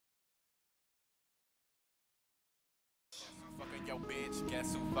fucking your bitch?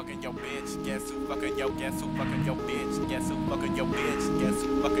 Guess who fucking your bitch? Guess who fucking your? Guess who fucking your bitch? Guess who fucking your bitch? Guess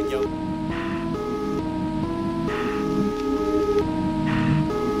who fucking your?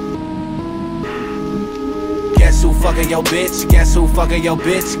 Guess who fucking your bitch? Guess who fucking your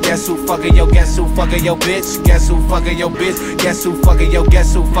bitch? Guess who fucking your? Guess who fucking your bitch? Guess who fucking your bitch? Guess who fucking your?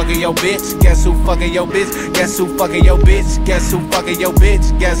 Guess who fucking your bitch? Guess who fucking your bitch? Guess who fucking your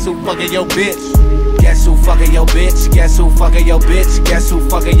bitch? Guess who fucking your bitch? Guess who fucking your bitch? Guess who fucking your bitch? Guess who fucking your bitch? Guess who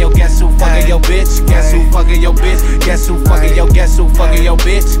fucking your? Guess who fucking your bitch? Guess who fucking your bitch? Guess who fucking your? Guess who fucking your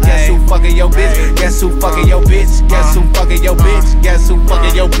bitch? Guess who fucking your bitch? Guess who fucking your bitch? Guess who fucking your bitch? Guess who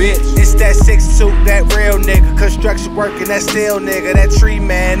fucking your bitch? It's that 6'2", that real nigga, construction working, that steel nigga, that tree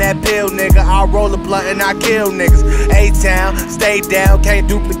man, that pill nigga. I roll a blunt and I kill niggas. A-Town, stay down, can't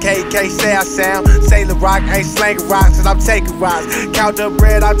duplicate, can't say I sound. Sailor Rock, ain't slanging rocks, cause I'm taking rocks. Count the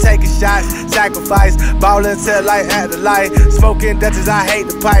bread, I'm taking shots, sacrifice. Ballin' till light at the light. Smoking Dutchess, I hate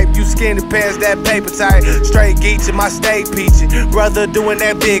the pipe. You skinny pants, that paper tight. Straight geechin', my stay peachin'. Brother doing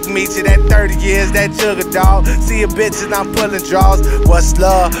that big meechin'. That 30 years, that jugger dog. See a bitch and I'm pulling draws. What's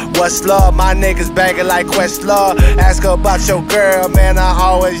love? What's love? My niggas bangin' like Questlove. Ask her about your girl, man, I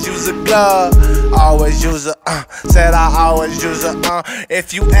always use a glove. Always use a, said I always use a,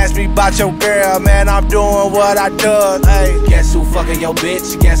 If you ask me about your girl, man, I'm doing what I do. Hey. Guess who fucking your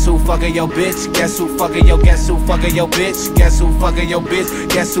bitch? Guess who fucking your bitch? Guess who fucking your? Guess who fucking your bitch? Guess who fucking your bitch?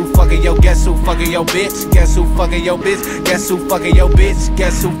 Guess who fucking your? Guess who fucking your bitch? Guess who fucking your bitch? Guess who fucking your bitch?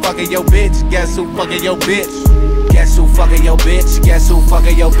 Guess who fucking your bitch? Guess who fucking your bitch? Guess who fucking your bitch? Guess who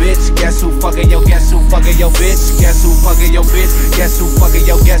fucking your bitch? Guess who fucking your? Guess who fucking your bitch? Guess who fucking your bitch? Guess who fucking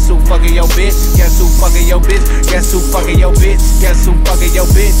your? Guess who fucking your bitch? Guess who fucking your bitch? Guess who fucking your bitch? Guess who fucking your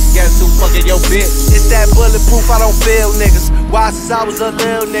bitch? Guess who fucking your bitch? It's that bulletproof, I don't feel niggas. Why since I was a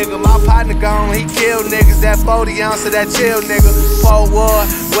little nigga? My partner gone, he killed niggas. That 40 ounce of that chill nigga. Fort Ward,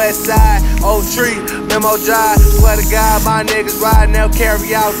 West Side, Oak Tree, Memo Drive. Swear to God, my niggas riding, they'll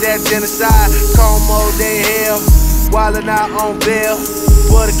carry out that genocide. Como they hell, wildin' out on bail.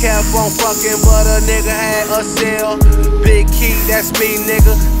 Put a cap on fucking, but a nigga had a cell. Big key, that's me,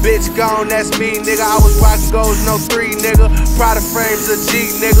 nigga. Bitch gone, that's me, nigga. I was rockin' goals, no 3, nigga. Prada frames a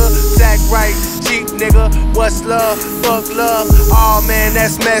G, nigga. Sack right, cheap, nigga. What's love? Fuck love. Oh man,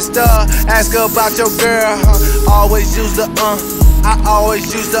 that's messed up. Ask her about your girl. Always use the I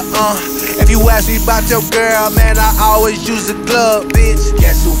always use the If you ask me about your girl, man, I always use the glove, bitch.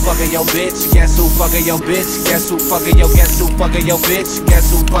 Guess who fucking your bitch? Guess who fucking your bitch? Guess who fucking your? Guess who fucking your bitch?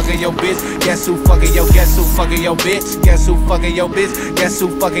 Guess who fucking your bitch? Guess who fucking your? Guess who fucking your bitch? Guess who fucking your bitch? Guess who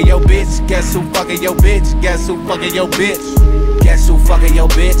fucking your bitch? Guess who fucking your bitch? Guess who fucking your bitch? Guess who fucking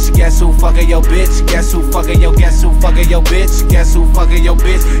your bitch? Guess who fucking your bitch? Guess who fucking your? Guess who fucking your bitch? Guess who fucking your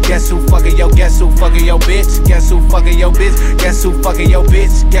bitch? Guess who fucking your? Guess who fucking your bitch? Guess who fucking your bitch? Guess who fucking your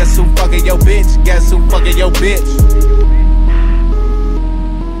bitch? Guess who fucking your bitch? Guess who fucking your bitch?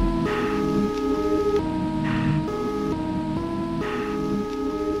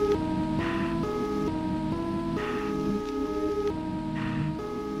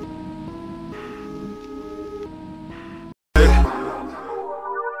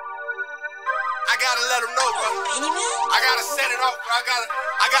 I gotta let him know, bro. I gotta set it off, bro.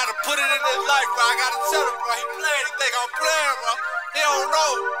 I gotta put it in his life, bro. I gotta tell him, bro. He playing, he think I'm playing, bro. He don't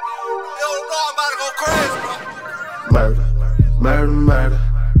know. He don't know I'm about to go crazy, bro. Murder, murder, murder,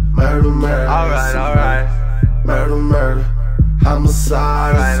 murder, murder. Alright. Murder, murder,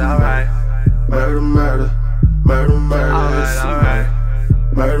 homicide. Alright. Murder, murder, murder, murder. Alright.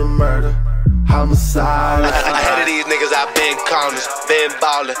 Murder, murder, homicide. Ahead of these niggas, I been corners, been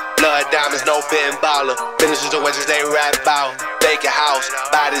ballin'. Blood diamonds, no been baller. Finishes the wedges, they rap bout. Vacant house,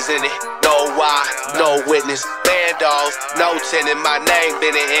 bodies in it. No why, no witness. Band dogs, no tenant. My name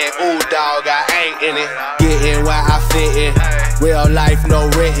been in it. Ooh, dog, I ain't in it. Getting where I fit in. Real life, no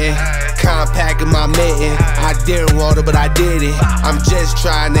written. Compacting my mitten. I didn't want it, but I did it. I'm just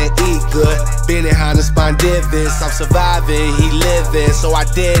trying to eat good. Been in Honda Spondivis. I'm surviving, he living. So I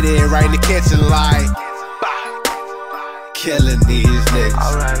did it right in the kitchen like killing these niggas.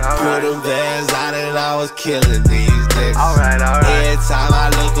 Put them bands out and I was killing these niggas. Every time I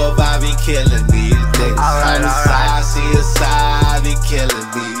look up, I be killing these niggas. On the side, see a side, I be killing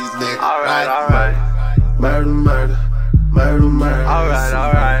these niggas. Murder, murder, murder, murder.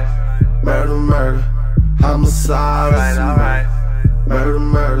 Murder, murder, homicide. Murder,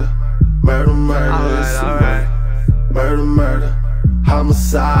 murder, murder, murder. Murder, murder,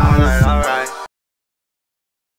 homicide.